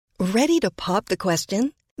Ready to pop the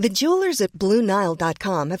question? The jewelers at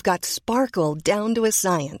BlueNile.com have got sparkle down to a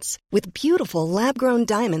science with beautiful lab-grown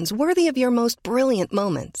diamonds worthy of your most brilliant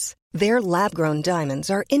moments. Their lab-grown diamonds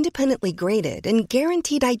are independently graded and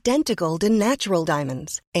guaranteed identical to natural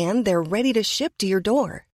diamonds, and they're ready to ship to your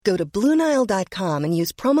door. Go to BlueNile.com and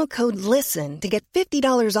use promo code LISTEN to get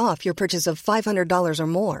 $50 off your purchase of $500 or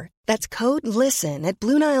more. That's code LISTEN at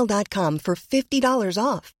BlueNile.com for $50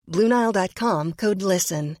 off. BlueNile.com, code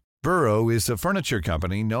LISTEN. Burrow is a furniture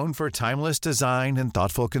company known for timeless design and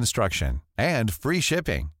thoughtful construction, and free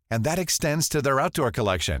shipping, and that extends to their outdoor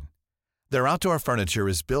collection. Their outdoor furniture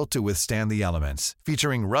is built to withstand the elements,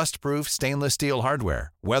 featuring rust-proof stainless steel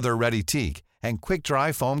hardware, weather-ready teak, and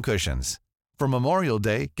quick-dry foam cushions. For Memorial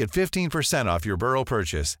Day, get 15% off your Burrow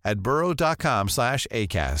purchase at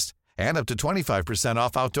burrow.com/ACAST and up to 25%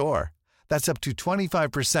 off outdoor. That's up to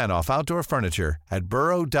 25% off outdoor furniture at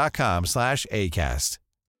burrow.com/ACAST.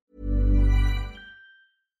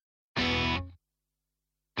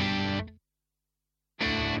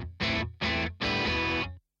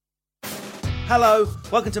 Hello,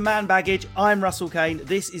 welcome to Man Baggage. I'm Russell Kane.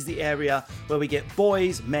 This is the area where we get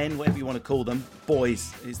boys, men, whatever you want to call them,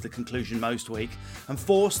 boys is the conclusion most week, and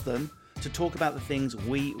force them to talk about the things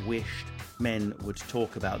we wished men would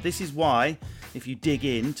talk about. This is why, if you dig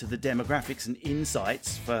into the demographics and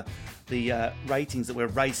insights for the ratings that we're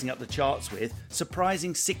racing up the charts with,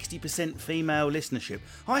 surprising 60% female listenership.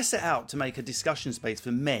 I set out to make a discussion space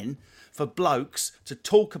for men, for blokes, to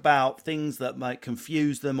talk about things that might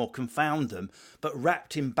confuse them or confound them, but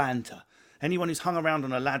wrapped in banter. Anyone who's hung around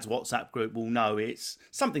on a lads WhatsApp group will know it's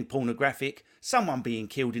something pornographic, someone being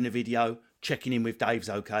killed in a video, checking in with Dave's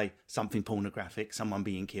okay, something pornographic, someone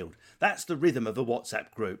being killed. That's the rhythm of a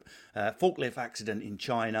WhatsApp group. Forklift accident in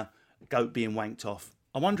China, goat being wanked off.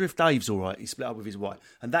 I wonder if Dave's all right. He split up with his wife.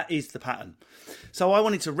 And that is the pattern. So I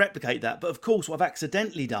wanted to replicate that. But of course, what I've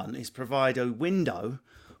accidentally done is provide a window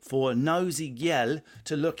for a nosy yell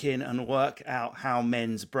to look in and work out how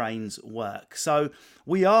men's brains work. So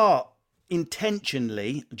we are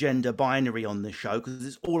intentionally gender binary on this show because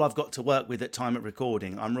it's all I've got to work with at time of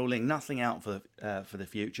recording. I'm ruling nothing out for the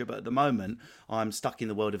future, but at the moment I'm stuck in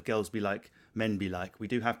the world of girls be like, men be like. We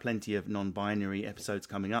do have plenty of non-binary episodes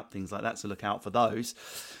coming up, things like that, so look out for those.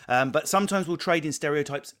 But sometimes we'll trade in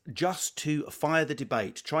stereotypes just to fire the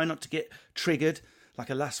debate. Try not to get triggered like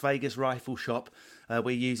a Las Vegas rifle shop.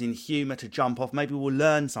 We're using humour to jump off. Maybe we'll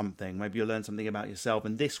learn something. Maybe you'll learn something about yourself.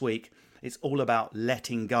 And this week, it's all about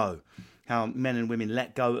letting go. How men and women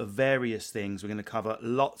let go of various things. We're going to cover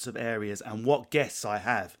lots of areas and what guests I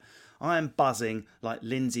have. I am buzzing like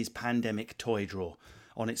Lindsay's pandemic toy drawer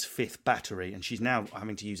on its 5th battery, and she's now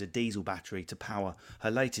having to use a diesel battery to power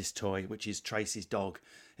her latest toy, which is Tracy's dog.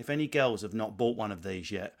 If any girls have not bought one of these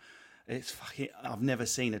yet, it's fucking, I've never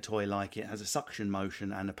seen a toy like it. It has a suction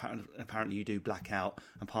motion, and apparently you do black out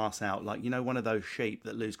and pass out like, you know, one of those sheep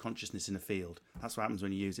that lose consciousness in a field. That's what happens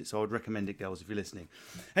when you use it. So I would recommend it, girls, if you're listening.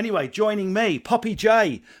 Anyway, joining me, Poppy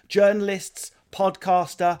J, journalist,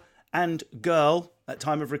 podcaster, and girl at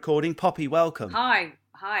time of recording. Poppy, welcome. Hi,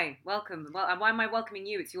 welcome. Well, why am I welcoming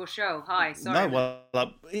you? It's your show. Hi, sorry. No,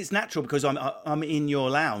 well, it's natural because I'm in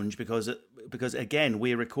your lounge because again,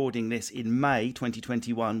 we're recording this in May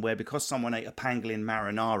 2021, where because someone ate a pangolin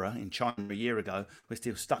marinara in China a year ago, we're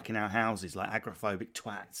still stuck in our houses like agoraphobic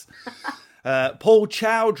twats. Paul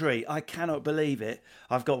Chowdhury, I cannot believe it.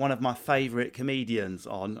 I've got one of my favourite comedians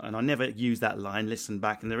on, and I never use that line, listen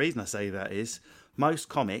back. And the reason I say that is most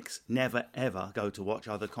comics never, ever go to watch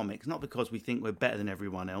other comics. Not because we think we're better than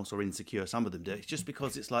everyone else or insecure. Some of them do. It's just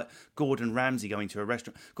because it's like Gordon Ramsay going to a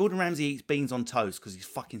restaurant. Gordon Ramsay eats beans on toast because he's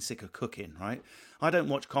fucking sick of cooking, right? I don't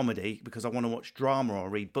watch comedy because I want to watch drama or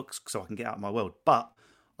read books so I can get out of my world. But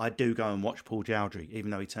I do go and watch Paul Chowdhury,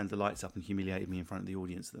 even though he turned the lights up and humiliated me in front of the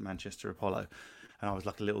audience at the Manchester Apollo. And I was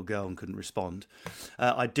like a little girl and couldn't respond.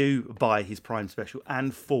 I do buy his Prime special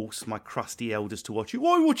and force my crusty elders to watch it.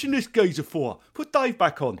 Why are you watching this geezer for? Put Dave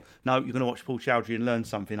back on. No, you're going to watch Paul Chowdhury and learn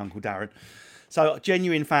something, Uncle Darren. So,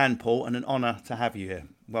 genuine fan, Paul, and an honour to have you here.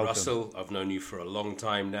 Welcome. Russell, I've known you for a long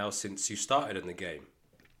time now, since you started in the game.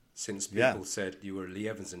 Since people said you were a Lee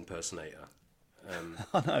Evans impersonator.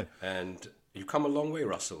 I know. And you've come a long way,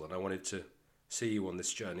 Russell, and I wanted to see you on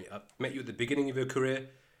this journey. I met you at the beginning of your career,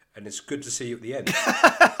 and it's good to see you at the end.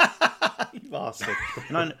 You bastard.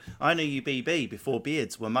 And I knew you BB before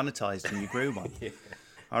beards were monetised and you grew one. Yeah.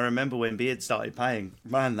 I remember when beards started paying.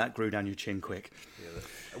 Man, that grew down your chin quick. Yeah.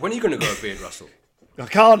 When are you going to grow a beard, Russell? I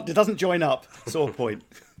can't. It doesn't join up. Sore point.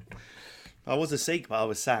 I was a Sikh, but I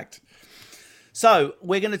was sacked. So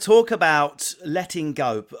we're going to talk about letting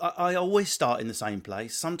go. I always start in the same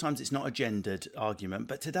place. Sometimes it's not a gendered argument,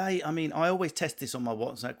 but today, I mean, I always test this on my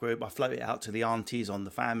WhatsApp group. I float it out to the aunties on the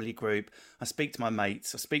family group. I speak to my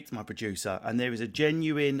mates. I speak to my producer, and there is a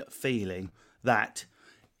genuine feeling that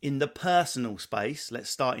in the personal space, let's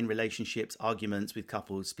start in relationships, arguments with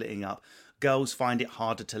couples splitting up, girls find it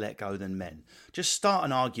harder to let go than men. Just start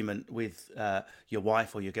an argument with your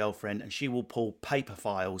wife or your girlfriend and she will pull paper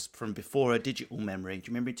files from before a digital memory. Do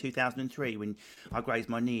you remember in 2003 when I grazed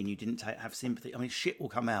my knee and you didn't have sympathy? I mean, shit will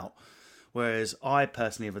come out. Whereas I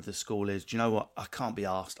personally have the school is, do you know what? I can't be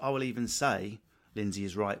asked. I will even say Lindsay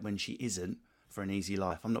is right when she isn't for an easy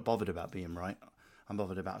life. I'm not bothered about being right. I'm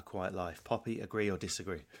bothered about a quiet life. Poppy, agree or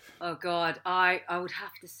disagree? Oh God, I would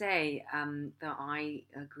have to say that I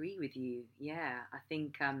agree with you. Yeah, I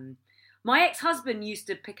think my ex-husband used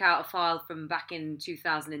to pick out a file from back in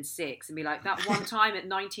 2006 and be like, that one time at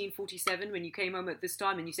 1947 when you came home at this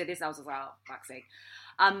time and you said this, I was like, oh, fuck's sake.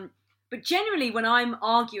 But generally, when I'm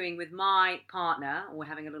arguing with my partner or we're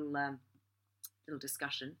having a little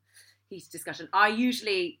discussion, heated discussion,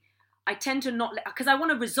 I tend to not, because I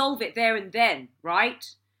want to resolve it there and then, right?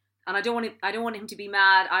 And I don't want him to be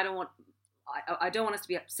mad. I don't want us to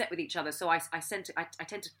be upset with each other. So I tend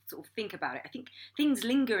to sort of think about it. I think things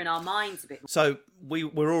linger in our minds a bit. So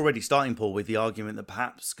we're already starting, Paul, with the argument that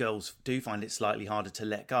perhaps girls do find it slightly harder to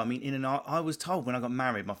let go. I mean, I was told when I got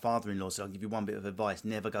married, my father-in-law said, I'll give you one bit of advice: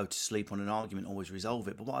 never go to sleep on an argument, always resolve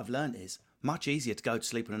it. But what I've learned is much easier to go to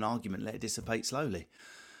sleep on an argument, let it dissipate slowly.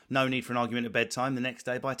 No need for an argument at bedtime. The next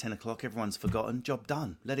day by 10 o'clock, everyone's forgotten. Job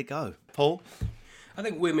done. Let it go. Paul? I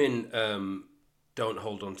think women don't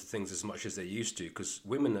hold on to things as much as they used to, because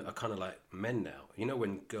women are kind of like men now. You know,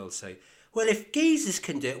 when girls say, well, if geezers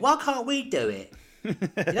can do it, why can't we do it?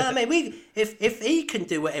 You know what I mean? If he can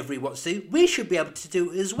do whatever he wants to, we should be able to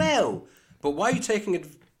do it as well. But why are you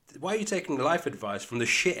taking life advice from the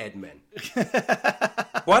shithead men?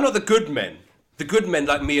 Why not the good men? The good men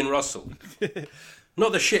like me and Russell.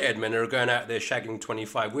 Not the shithead men who are going out there shagging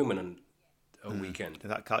 25 women on a weekend.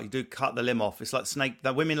 You do cut the limb off. It's like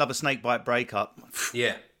women love a snake bite breakup.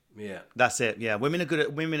 Yeah. That's it. Yeah, women are good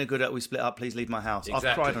at. We split up. Please leave my house. Exactly.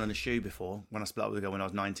 I've cried on a shoe before when I split up with a girl when I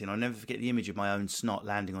was 19. I'll never forget the image of my own snot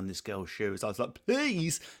landing on this girl's shoes. I was like,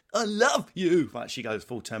 please, I love you. Like she goes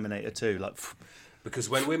full Terminator 2. Like, because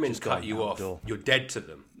when women cut you off, you're dead to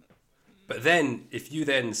them. But then if you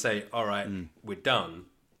then say, all right, we're done,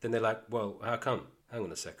 then they're like, well, how come? Hang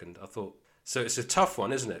on a second. I thought... So it's a tough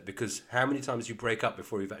one, isn't it? Because how many times you break up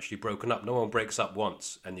before you've actually broken up? No one breaks up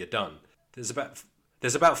once and you're done. There's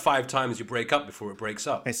about 5 times you break up before it breaks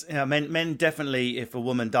up. Men definitely, if a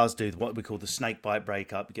woman does do what we call the snake bite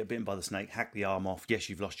breakup, you get bitten by the snake, hack the arm off. Yes,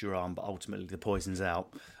 you've lost your arm, but ultimately the poison's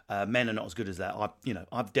out. Men are not as good as that.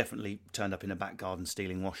 I've definitely turned up in a back garden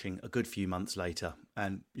stealing washing a good few months later,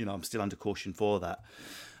 and I'm still under caution for that.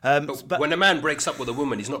 But when a man breaks up with a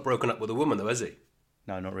woman, he's not broken up with a woman, though, is he?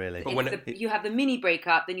 No, not really. But you have the mini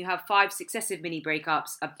breakup, then you have 5 successive mini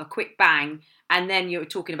breakups, a quick bang, and then you're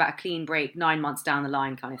talking about a clean break 9 months down the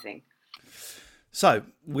line kind of thing. So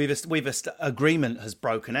agreement has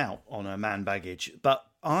broken out on a man baggage, but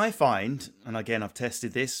I find, and again I've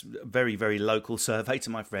tested this, very, very local survey to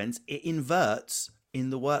my friends, it inverts in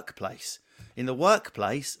the workplace. In the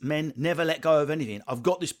workplace, men never let go of anything. I've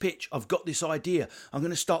got this pitch. I've got this idea. I'm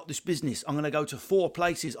going to start this business. I'm going to go to 4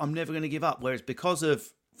 places. I'm never going to give up. Whereas because of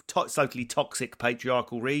totally toxic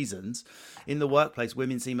patriarchal reasons, in the workplace,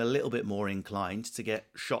 women seem a little bit more inclined to get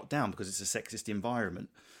shot down because it's a sexist environment.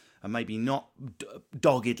 And maybe not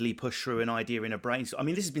doggedly push through an idea in a brainstorm. I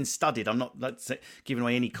mean, this has been studied. I'm not giving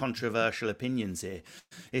away any controversial opinions here.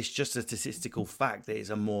 It's just a statistical fact that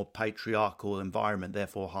it's a more patriarchal environment,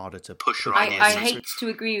 therefore harder to push through ideas. I hate to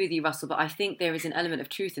agree with you, Russell, but I think there is an element of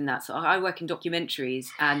truth in that. So I work in documentaries,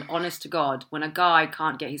 and honest to God, when a guy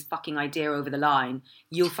can't get his fucking idea over the line,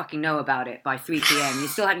 you'll fucking know about it by 3 p.m. You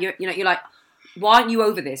still have, you're like, why aren't you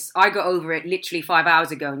over this? I got over it literally 5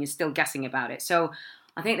 hours ago, and you're still guessing about it. So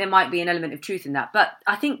I think there might be an element of truth in that. But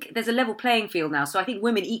I think there's a level playing field now. So I think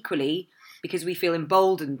women equally, because we feel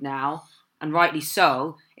emboldened now, and rightly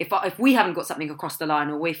so, if we haven't got something across the line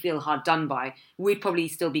or we feel hard done by, we'd probably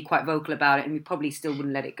still be quite vocal about it and we probably still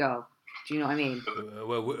wouldn't let it go. Do you know what I mean?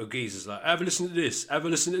 Well, geezer's like, have a listen to this, have a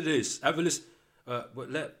listen to this, have a listen...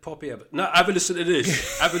 let Poppy have it. No, have a listen to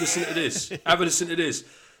this, have a listen to this, have a listen to this.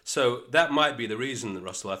 So that might be the reason,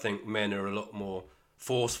 Russell. I think men are a lot more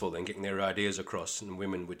forceful in getting their ideas across, and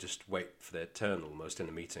women would just wait for their turn almost in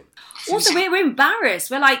a meeting. Also, we're embarrassed.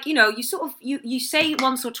 We're like, you sort of you say it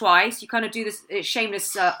once or twice, you kind of do this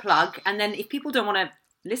shameless plug, and then if people don't want to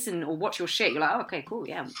listen or watch your shit, you're like, oh, okay, cool,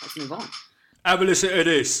 yeah, let's move on. Have a listen to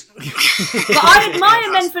this. But I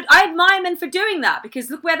admire men for doing that,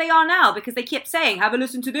 because look where they are now, because they kept saying, have a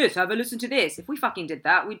listen to this, have a listen to this. If we fucking did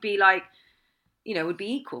that, we'd be like, we'd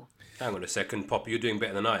be equal. Hang on a second, Poppy, you're doing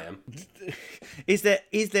better than I am. Is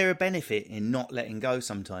there a benefit in not letting go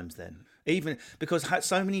sometimes then? Even because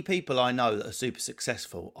so many people I know that are super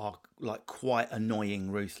successful are like quite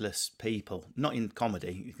annoying, ruthless people. Not in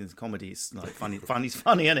comedy, because comedy is like funny. Funny's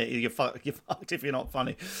funny, isn't it? You're fucked if you're not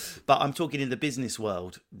funny. But I'm talking in the business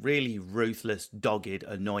world. Really ruthless, dogged,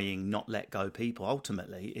 annoying, not let go people.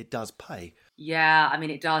 Ultimately, it does pay. Yeah, I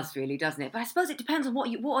mean, it does really, doesn't it? But I suppose it depends on what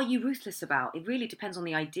are you ruthless about. It really depends on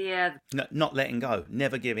the idea. No, not letting go,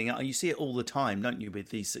 never giving up. You see it all the time, don't you, with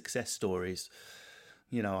these success stories?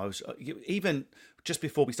 I was even just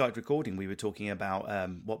before we started recording, we were talking about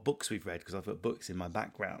what books we've read, because I've got books in my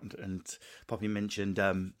background, and Poppy mentioned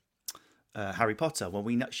Harry Potter. Well,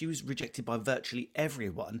 we know she was rejected by virtually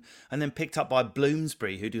everyone, and then picked up by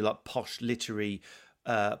Bloomsbury, who do like posh literary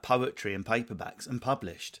poetry and paperbacks, and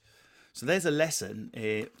published. So there's a lesson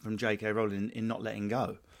from J.K. Rowling in not letting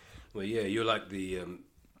go. Well, yeah, you're like the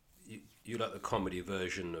you like the comedy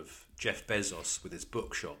version of Jeff Bezos with his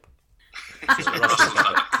bookshop. So Russell's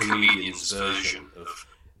like a comedian's version of,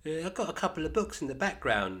 I've got a couple of books in the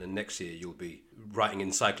background, and next year you'll be writing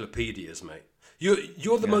encyclopedias, mate. You're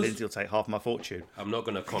the most... Lindsay will take half my fortune. I'm not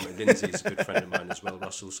going to comment. Lindsay's a good friend of mine as well,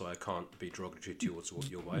 Russell, so I can't be derogatory towards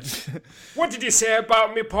your wife. What did you say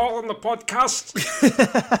about me, Paul, on the podcast?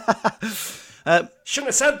 Shouldn't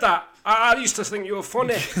have said that. I used to think you were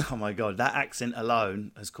funny. Oh my God, that accent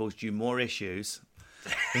alone has caused you more issues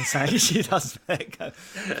in saying she doesn't let it go.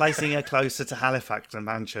 Placing her closer to Halifax than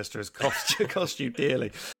Manchester has cost you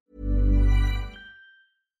dearly.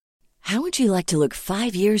 How would you like to look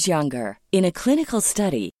 5 years younger? In a clinical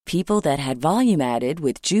study, people that had volume added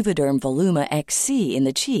with Juvederm Voluma XC in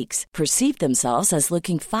the cheeks perceived themselves as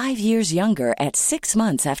looking 5 years younger at 6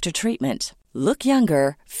 months after treatment. Look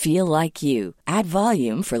younger, feel like you. Add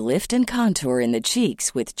volume for lift and contour in the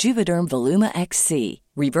cheeks with Juvederm Voluma XC.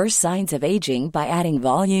 Reverse signs of aging by adding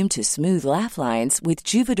volume to smooth laugh lines with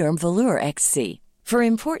Juvederm Volure XC. For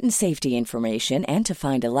important safety information and to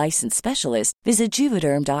find a licensed specialist, visit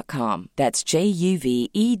Juvederm.com. That's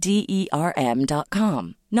JUVEDERM.com.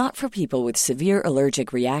 Not for people with severe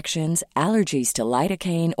allergic reactions, allergies to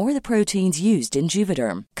lidocaine, or the proteins used in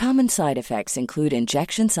Juvederm. Common side effects include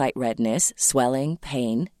injection site redness, swelling,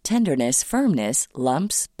 pain, tenderness, firmness,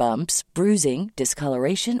 lumps, bumps, bruising,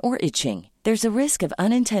 discoloration, or itching. There's a risk of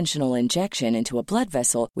unintentional injection into a blood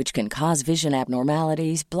vessel, which can cause vision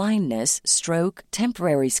abnormalities, blindness, stroke,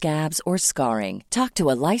 temporary scabs, or scarring. Talk to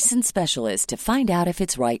a licensed specialist to find out if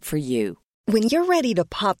it's right for you. When you're ready to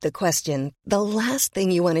pop the question, the last thing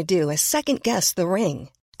you want to do is second-guess the ring.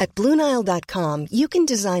 At BlueNile.com, you can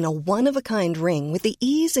design a one-of-a-kind ring with the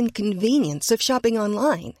ease and convenience of shopping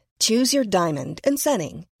online. Choose your diamond and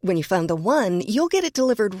setting. When you find the one, you'll get it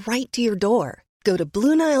delivered right to your door. Go to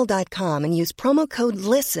BlueNile.com and use promo code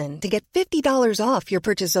LISTEN to get $50 off your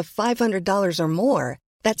purchase of $500 or more.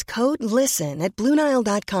 That's code LISTEN at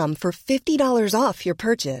BlueNile.com for $50 off your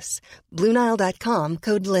purchase. BlueNile.com,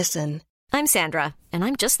 code LISTEN. I'm Sandra, and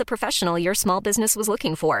I'm just the professional your small business was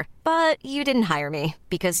looking for. But you didn't hire me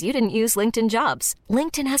because you didn't use LinkedIn Jobs.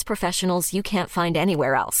 LinkedIn has professionals you can't find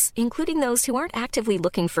anywhere else, including those who aren't actively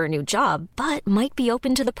looking for a new job, but might be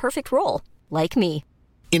open to the perfect role, like me.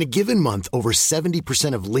 In a given month, over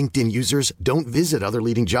 70% of LinkedIn users don't visit other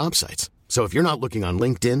leading job sites. So if you're not looking on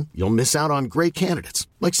LinkedIn, you'll miss out on great candidates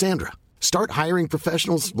like Sandra. Start hiring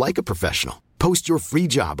professionals like a professional. Post your free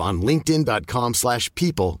job on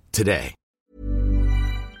linkedin.com/people today.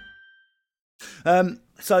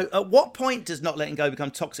 So at what point does not letting go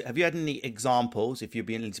become toxic? Have you had any examples, if you're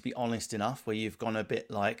being to be honest enough, where you've gone a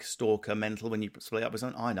bit like stalker mental when you split up with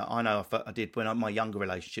someone? I know I did when my younger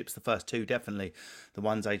relationships, the first two definitely, the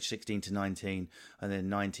ones aged 16 to 19 and then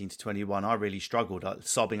 19 to 21, I really struggled,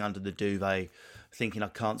 sobbing under the duvet, thinking I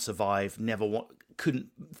can't survive, couldn't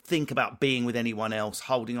think about being with anyone else,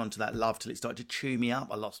 holding on to that love till it started to chew me up.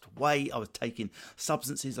 I lost weight, I was taking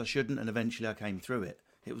substances I shouldn't, and eventually I came through it.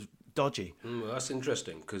 It was dodgy. Well, that's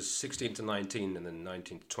interesting, because 16 to 19 and then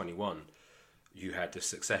 19 to 21, you had this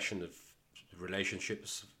succession of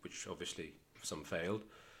relationships, which obviously some failed.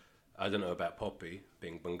 I don't know about Poppy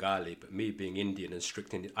being Bengali, but me being Indian and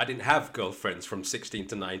strict Indian, I didn't have girlfriends from 16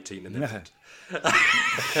 to 19. And then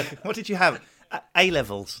What did you have?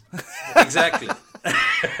 A-levels. Exactly.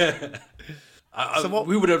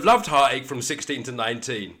 We would have loved heartache from 16 to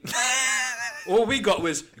 19. All we got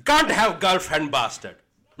was, you can't have girlfriend, bastard.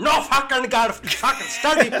 No fucking girl, fucking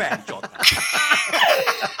study Ben Chod.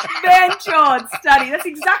 Ben Chod study. That's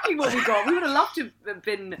exactly what we got. We would have loved to have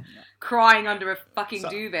been crying under a fucking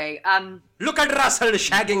duvet. Look at Russell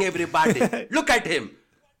shagging everybody. Look at him.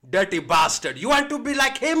 Dirty bastard. You want to be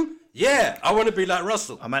like him? Yeah, I want to be like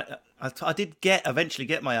Russell. I did eventually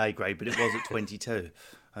get my A grade, but it was at 22.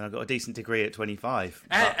 And I got a decent degree at 25.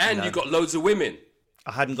 And you got loads of women.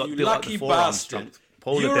 I hadn't got You built up lucky the forearms bastard. strength.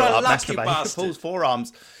 Paul You're had built a up lucky masturbating. bastard. Paul's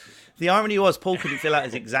forearms. The irony was Paul couldn't fill out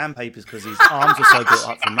his exam papers because his arms were so built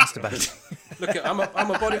up from masturbating. Look, I'm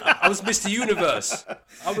a body. I was Mr. Universe.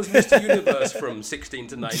 I was Mr. Universe from 16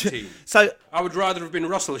 to 19. So I would rather have been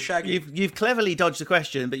Russell Shaggy. you've cleverly dodged the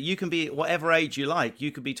question, but you can be whatever age you like.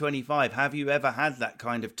 You could be 25. Have you ever had that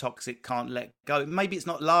kind of toxic can't let go? Maybe it's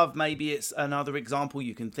not love. Maybe it's another example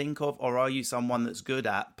you can think of. Or are you someone that's good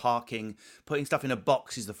at putting stuff in a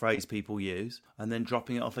box is the phrase people use, and then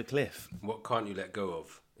dropping it off a cliff? What can't you let go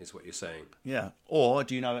of is what you're saying. Yeah. Or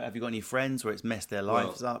do you know, have you got any friends where it's messed their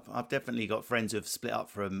lives up? I've definitely got friends who've split up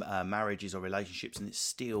from marriages or relationships, and it's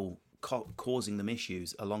still causing them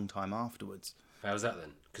issues a long time afterwards. How's that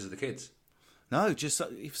then? Because of the kids? No, just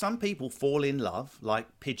if some people fall in love like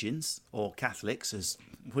pigeons or Catholics, as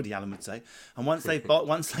Woody Allen would say, and once they've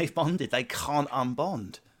bonded, they can't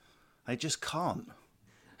unbond. They just can't.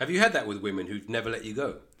 Have you had that with women who've never let you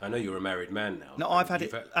go? I know you're a married man now. No, I've had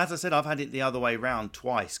it. As I said, I've had it the other way round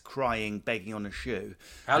twice, crying, begging on a shoe.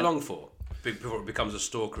 How long for? Before it becomes a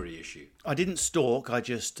stalkery issue? I didn't stalk. I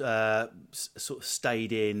just sort of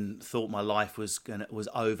stayed in, thought my life was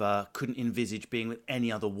over, couldn't envisage being with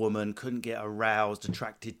any other woman, couldn't get aroused,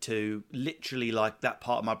 attracted to. Literally, like that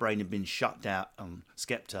part of my brain had been shut down.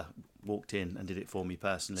 Skepta walked in and did it for me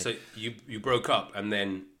personally. So you broke up and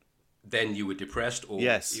then you were depressed, or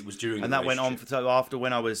yes, it was during and the that went on. relationship? So after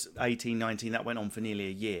when I was 18, 19, that went on for nearly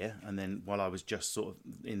a year, and then while I was just sort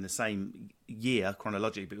of in the same year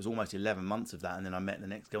chronologically, but it was almost 11 months of that, and then I met the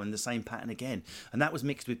next girl in the same pattern again, and that was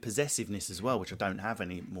mixed with possessiveness as well, which I don't have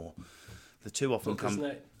anymore. The two often come.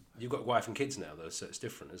 You've got a wife and kids now, though, so it's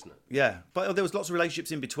different, isn't it? Yeah, but there was lots of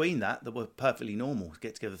relationships in between that were perfectly normal.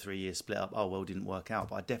 Get together 3 years, split up. Oh well, didn't work out.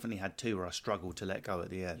 But I definitely had two where I struggled to let go at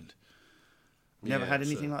the end. You never had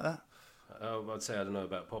anything like that? I'd say I don't know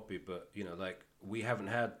about Poppy, but like we haven't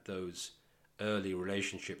had those early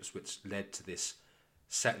relationships which led to this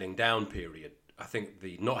settling down period. I think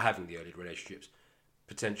the not having the early relationships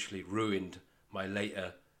potentially ruined my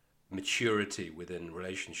later maturity within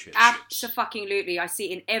relationships. Absolutely. I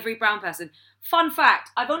see it in every brown person. Fun fact,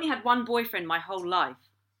 I've only had one boyfriend my whole life.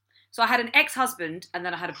 So I had an ex-husband and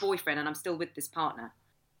then I had a boyfriend, and I'm still with this partner.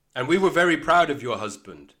 And we were very proud of your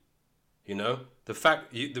husband. The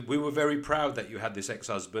fact we were very proud that you had this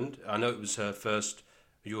ex-husband. I know it was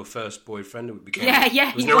your first boyfriend. It became,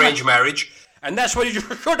 it was an arranged marriage. And that's what you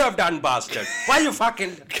should have done, bastard. Why you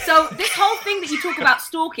fucking... So this whole thing that you talk about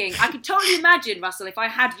stalking, I could totally imagine, Russell, if I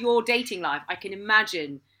had your dating life, I can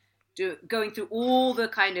imagine going through all the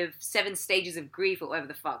kind of 7 stages of grief or whatever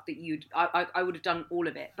the fuck that I would have done all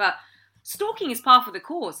of it. But stalking is par for the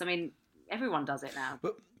course. I mean, everyone does it now.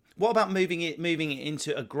 But what about moving it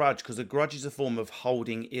into a grudge? Because a grudge is a form of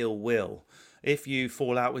holding ill will. If you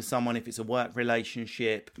fall out with someone, if it's a work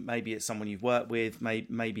relationship, maybe it's someone you've worked with,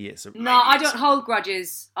 maybe it's a... No, I don't hold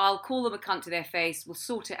grudges. I'll call them a cunt to their face. We'll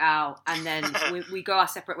sort it out, and then we go our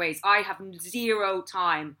separate ways. I have zero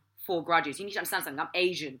time for grudges. You need to understand something. I'm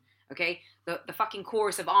Asian, okay? The fucking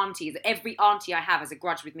chorus of aunties. Every auntie I have has a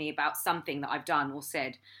grudge with me about something that I've done or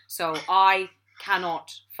said. So I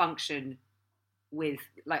cannot function with,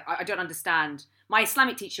 like, I don't understand. My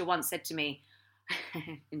Islamic teacher once said to me,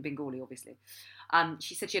 in Bengali obviously,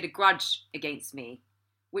 she said she had a grudge against me,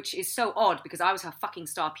 which is so odd because I was her fucking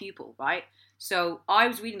star pupil, right? So I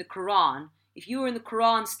was reading the Quran. If you were in the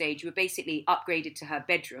Quran stage, you were basically upgraded to her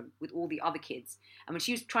bedroom with all the other kids. And when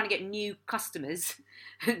she was trying to get new customers,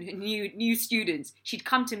 new students, she'd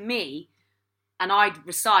come to me and I'd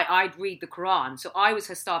read the Quran. So I was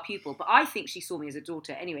her star pupil. But I think she saw me as a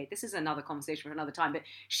daughter. Anyway, this is another conversation for another time. But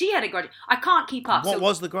she had a grudge. I can't keep up. What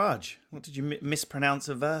was the grudge? What, did you mispronounce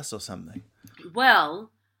a verse or something? Well,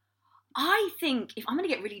 I think, if I'm going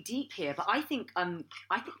to get really deep here, but I think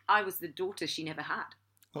I was the daughter she never had.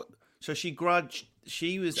 What? So she grudged.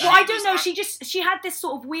 She was. Well, I don't know. She had this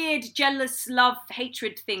sort of weird, jealous, love,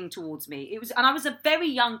 hatred thing towards me. And I was a very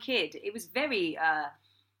young kid. It was very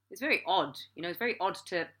odd. It's very odd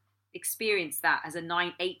to experience that as a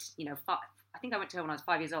 9, 8, 5. I think I went to her when I was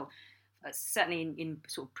 5 years old. Certainly in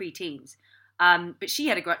sort of pre-teens. But she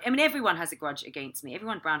had a grudge. I mean, everyone has a grudge against me.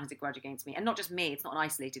 Everyone brown has a grudge against me, and not just me. It's not an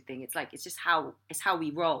isolated thing. It's just how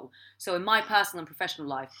we roll. So in my personal and professional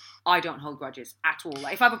life, I don't hold grudges at all.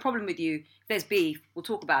 Like, if I have a problem with you, if there's beef, we'll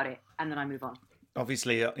talk about it, and then I move on.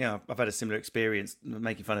 Obviously, I've had a similar experience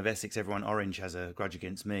making fun of Essex. Everyone orange has a grudge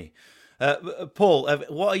against me. Paul,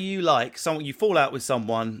 what are you like? You fall out with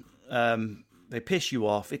someone. They piss you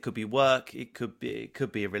off. It could be work. It could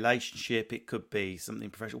be a relationship. It could be something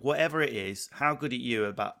professional. Whatever it is, how good are you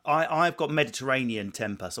about? I've got Mediterranean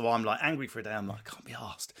temper, so I'm like angry for a day. I'm like, I can't be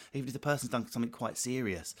arsed. Even if the person's done something quite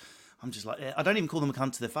serious, I'm just like, I don't even call them a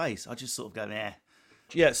cunt to their face. I just sort of go, eh.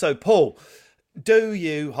 Yeah. So Paul, do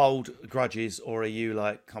you hold grudges, or are you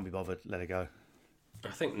like, can't be bothered, let it go?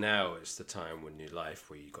 I think now is the time in your life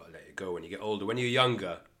where you got to let it go. When you get older, when you're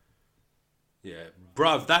younger. Yeah,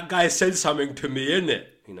 bruv, that guy said something to me, innit?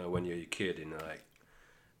 When you're a kid, like,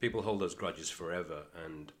 people hold those grudges forever.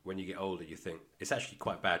 And when you get older, you think it's actually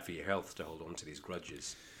quite bad for your health to hold on to these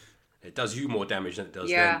grudges. It does you more damage than it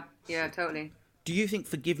does them. Yeah, totally. Do you think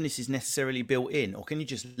forgiveness is necessarily built in, or can you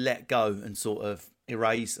just let go and sort of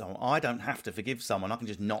erase? I don't have to forgive someone. I can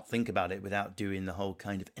just not think about it without doing the whole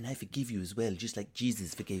kind of, and I forgive you as well, just like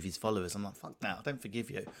Jesus forgave his followers. I'm like, fuck that, I don't forgive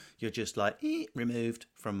you. You're just like, removed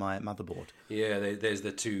from my motherboard. Yeah, there's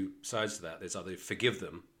the two sides to that. There's either forgive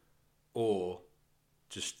them or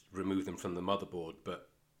just remove them from the motherboard. But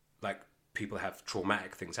like, people have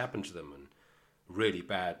traumatic things happen to them and really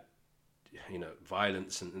bad,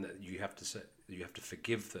 violence, and you have to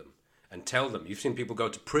forgive them and tell them. You've seen people go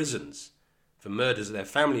to prisons for murders of their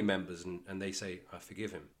family members, and they say, I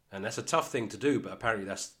forgive him. And that's a tough thing to do, but apparently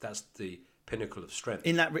that's the pinnacle of strength.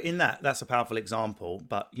 In that's a powerful example,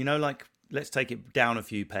 but like, let's take it down a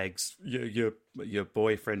few pegs. Your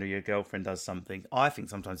boyfriend or your girlfriend does something. I think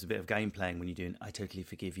sometimes it's a bit of game playing when you're doing, I totally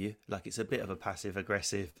forgive you. Like, it's a bit of a passive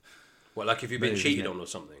aggressive. Well, like if you've been cheated on or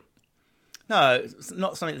something. No, it's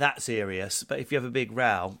not something that serious, but if you have a big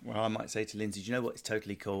row, I might say to Lindsay, do you know what, it's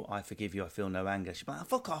totally cool, I forgive you, I feel no anger. She'll be like,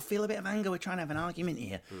 fuck off, I feel a bit of anger, we're trying to have an argument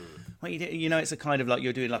here. What you do, it's a kind of like,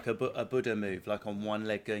 you're doing like a Buddha move, like on one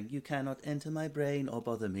leg going, you cannot enter my brain or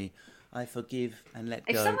bother me, I forgive and let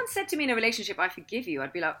go. If someone said to me in a relationship, I forgive you,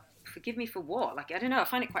 I'd be like, forgive me for what? Like, I don't know, I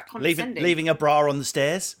find it quite condescending. Leaving a bra on the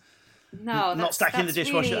stairs? No, not stacking the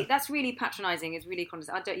dishwasher? Really, that's really patronising, it's really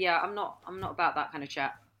condescending. I'm not about that kind of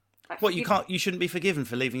chat. Like, what, you shouldn't be forgiven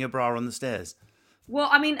for leaving a bra on the stairs? Well,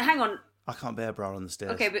 I mean, hang on. I can't bear a bra on the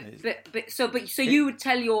stairs. Okay, so you would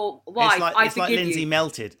tell your wife, I forgive you. It's like Lindsay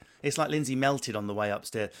melted. It's like Lindsay melted on the way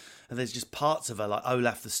upstairs, and there's just parts of her, like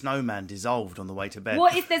Olaf the snowman, dissolved on the way to bed.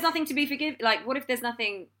 What if there's nothing to be forgiven? Like, what if there's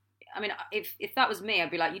nothing? I mean, if that was me, I'd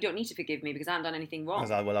be like, you don't need to forgive me because I haven't done anything wrong.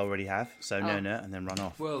 I I already have, so no, and then run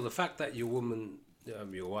off. Well, the fact that your woman,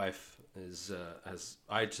 your wife, has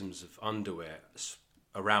items of underwear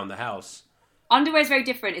around the house. Underwear is very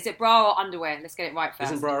different. Is it bra or underwear? Let's get it right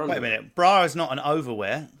first. Isn't bra underwear? Wait a minute. Bra is not an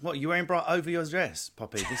overwear. What, you wearing bra over your dress,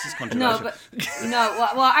 Poppy? This is controversial. Well,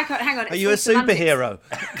 I can't. Hang on. Are you a superhero?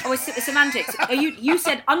 Oh, it's semantics. You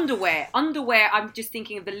said underwear. Underwear. I'm just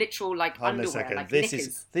thinking of the literal Hold underwear, on a second. like This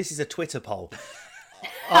knickers. is a Twitter poll.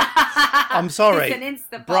 I'm sorry.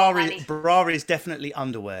 It's an Insta poll, bra is definitely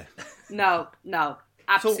underwear. No,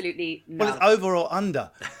 absolutely no. Well, it's over or under.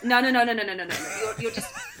 No. You're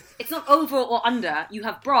just. It's not over or under. You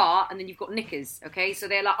have bra and then you've got knickers, okay? So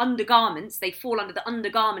they're like undergarments. They fall under the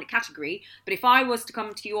undergarment category. But if I was to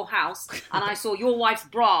come to your house and I saw your wife's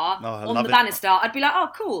bra on the banister, I'd be like, oh,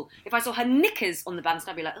 cool. If I saw her knickers on the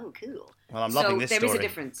banister, I'd be like, oh, cool. Well, I'm loving this story. There is a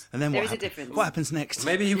difference. And then there is a difference. What happens next?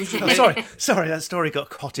 Maybe you should... sorry, that story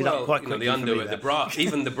got hotted up quite quickly. The underwear, the bra,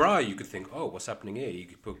 even the bra, you could think, oh, what's happening here? You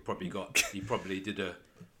probably did a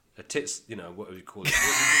tits, what would you call it?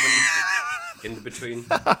 In between,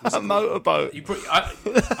 a motorboat.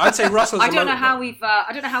 I'd say Russell's. I don't know how we've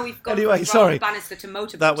gone anyway, from banister to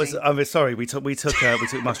motorboating. That was. I'm sorry. We took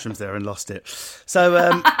mushrooms there and lost it. So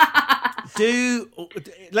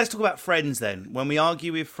let's talk about friends then. When we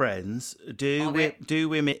argue with friends, do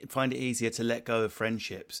women find it easier to let go of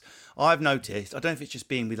friendships? I've noticed. I don't know if it's just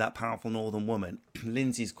being with that powerful northern woman.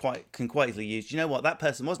 Lindsay's can quite easily use. You know what? That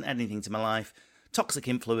person wasn't adding anything to my life. Toxic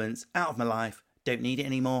influence, out of my life. Don't need it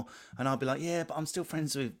anymore. And I'll be like, yeah, but I'm still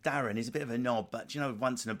friends with Darren. He's a bit of a knob, but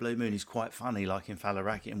once in a blue moon he's quite funny, like in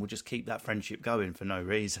Fallaraki, and we'll just keep that friendship going for no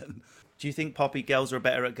reason. Do you think Poppy girls are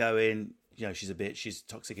better at going, she's a bitch, she's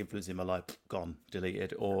toxic influence in my life, gone,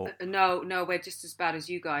 deleted, or... No, we're just as bad as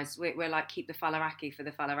you guys. We're like, keep the Fallaraki for the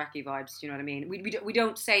Fallaraki vibes, do you know what I mean? We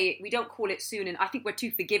don't call it soon, and I think we're too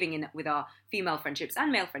forgiving with our female friendships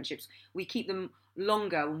and male friendships. We keep them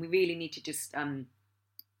longer when we really need to just...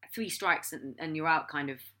 3 strikes and you're out kind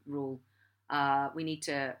of rule. We need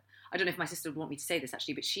to, I don't know if my sister would want me to say this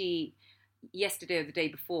actually, but she, yesterday or the day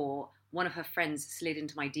before, one of her friends slid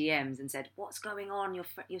into my DMs and said, what's going on?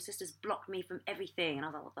 Your sister's blocked me from everything. And I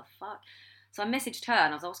was like, what the fuck? So I messaged her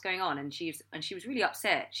and I was like, what's going on? And she was really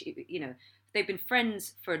upset. She, you know, they've been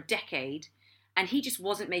friends for a decade and he just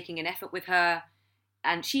wasn't making an effort with her.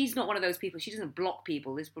 And she's not one of those people. She doesn't block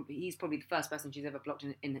people. He's probably the first person she's ever blocked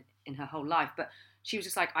in her whole life. But she was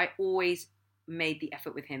just like, I always made the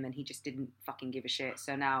effort with him and he just didn't fucking give a shit.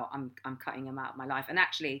 So now I'm cutting him out of my life. And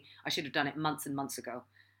actually, I should have done it months and months ago.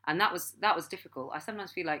 And that was difficult. I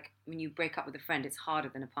sometimes feel like when you break up with a friend, it's harder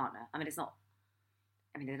than a partner. I mean, it's not.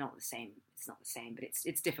 I mean, they're not the same. It's not the same, but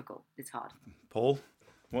it's difficult. It's hard. Paul,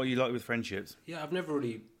 what are you like with friendships? Yeah, I've never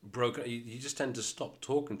really broken. You just tend to stop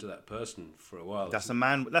talking to that person for a while. That's a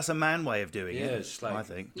man way of doing it. Yeah, it's like, I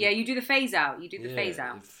think. Yeah, you do the phase out. You do the phase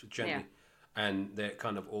out. Gently. Yeah. And they're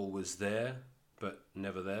kind of always there, but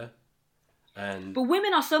never there. But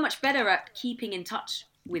women are so much better at keeping in touch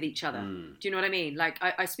with each other. Do you know what I mean? Like,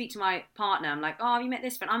 I speak to my partner, I'm like, oh, have you met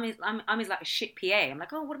this friend? I'm his like a shit PA. I'm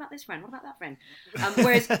like, oh, what about this friend? What about that friend?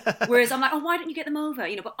 Whereas I'm like, oh, why don't you get them over?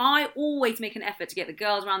 You know, but I always make an effort to get the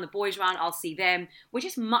girls around, the boys around, I'll see them. We're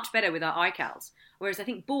just much better with our iCals. Whereas I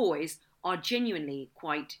think boys are genuinely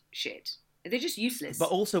quite shit. They're just useless. But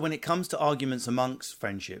also when it comes to arguments amongst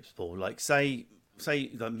friendships, Paul, like say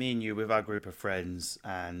like me and you with our group of friends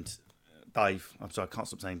and Dave, I'm sorry, I can't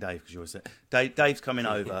stop saying Dave because you always say Dave's coming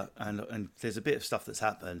over and there's a bit of stuff that's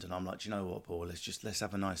happened and I'm like, do you know what, Paul, let's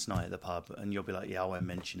have a nice night at the pub, and you'll be like, yeah, I won't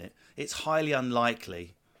mention it. It's highly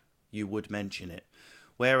unlikely you would mention it.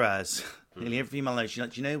 Whereas nearly every female knows, she's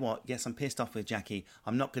like, do you know what? Yes, I'm pissed off with Jackie.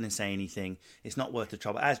 I'm not going to say anything. It's not worth the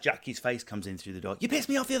trouble. As Jackie's face comes in through the door, you pissed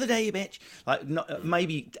me off the other day, you bitch. Like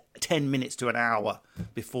maybe 10 minutes to an hour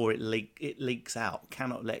before it leaks out.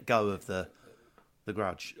 Cannot let go of the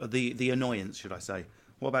grudge, the annoyance, should I say.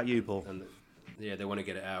 What about you, Paul? And they want to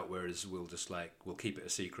get it out, whereas we'll keep it a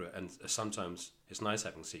secret. And sometimes it's nice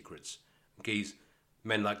having secrets.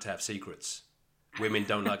 Men like to have secrets. Women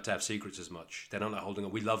don't like to have secrets as much. They don't like holding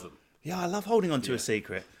on. We love them. Yeah, I love holding on to a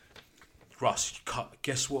secret. Russ,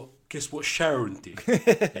 guess what Sharon did?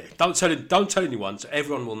 Yeah, don't tell anyone, so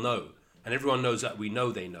everyone will know. And everyone knows that we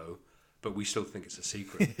know they know, but we still think it's a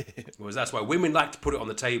secret. Whereas that's why women like to put it on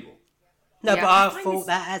the table. No, but I thought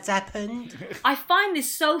that has happened. I find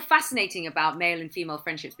this so fascinating about male and female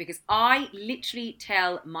friendships because I literally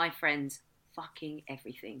tell my friends fucking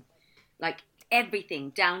everything. Like everything,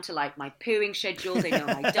 down to like my pooing schedule, they know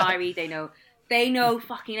my diary, they know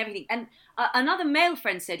fucking everything. And another male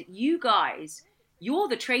friend said, you guys, you're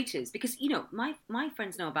the traitors because, you know, my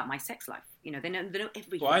friends know about my sex life. You know, they know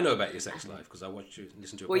everything. Well, I know about your sex life because I watched you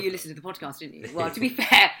listen to it. Well, you listened to the podcast, didn't you? Well, to be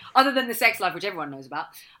fair, other than the sex life, which everyone knows about,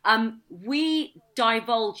 we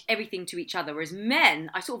divulge everything to each other. Whereas men,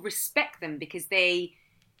 I sort of respect them because they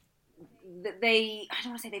I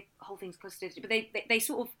don't want to say they hold things close to it, but they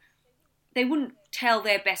sort of, they wouldn't tell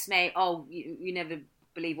their best mate, oh, you never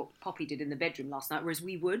believe what Poppy did in the bedroom last night, whereas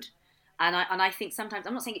we would. And I think sometimes,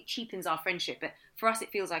 I'm not saying it cheapens our friendship, but for us it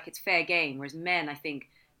feels like it's fair game. Whereas men, I think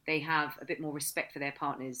they have a bit more respect for their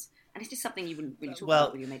partners. And it's just something you wouldn't really talk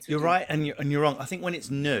about with your mates. You're right and you're wrong. I think when it's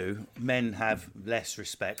new, men have less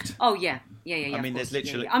respect. Oh, yeah. I mean, there's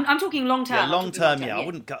literally... Yeah. I'm talking long-term. Yeah, long-term, yeah. I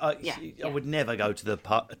wouldn't go, I would never go to the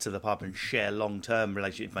pub and share long-term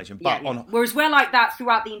relationship information. But whereas we're like that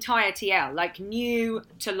throughout the entire TL. Like, new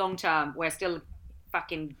to long-term, we're still...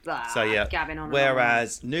 fucking gabbing on.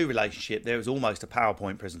 Whereas new relationship, there was almost a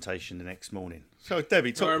PowerPoint presentation the next morning. So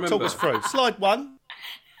Debbie, talk us through. Slide 1.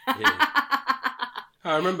 Yeah.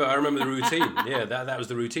 I remember the routine. Yeah, that was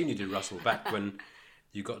the routine you did, Russell, back when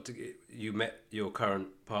you met your current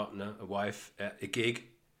partner, a wife, at a gig,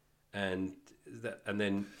 and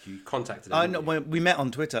then you contacted them. I know, we met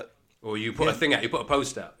on Twitter. Or you put a thing out, you put a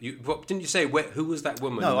post out. Didn't you say who was that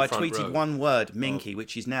woman? No, in the I front tweeted row? one word, Minky,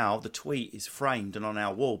 which is now, the tweet is framed and on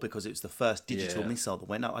our wall because it was the first digital missile that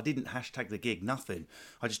went up. I didn't hashtag the gig, nothing.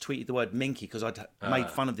 I just tweeted the word Minky because I'd made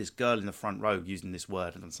fun of this girl in the front row using this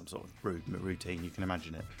word and done some sort of rude routine, you can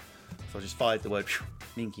imagine it. So I just fired the word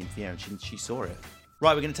Minky into the air and she saw it.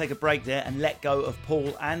 Right, we're going to take a break there and let go of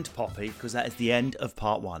Paul and Poppy because that is the end of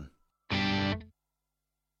part 1.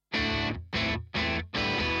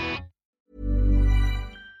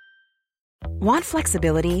 Want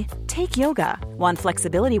flexibility? Take yoga. Want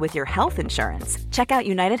flexibility with your health insurance? Check out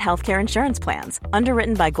United Healthcare Insurance Plans.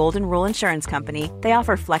 Underwritten by Golden Rule Insurance Company, they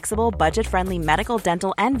offer flexible, budget-friendly medical,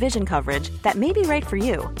 dental, and vision coverage that may be right for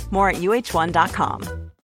you. More at UH1.com.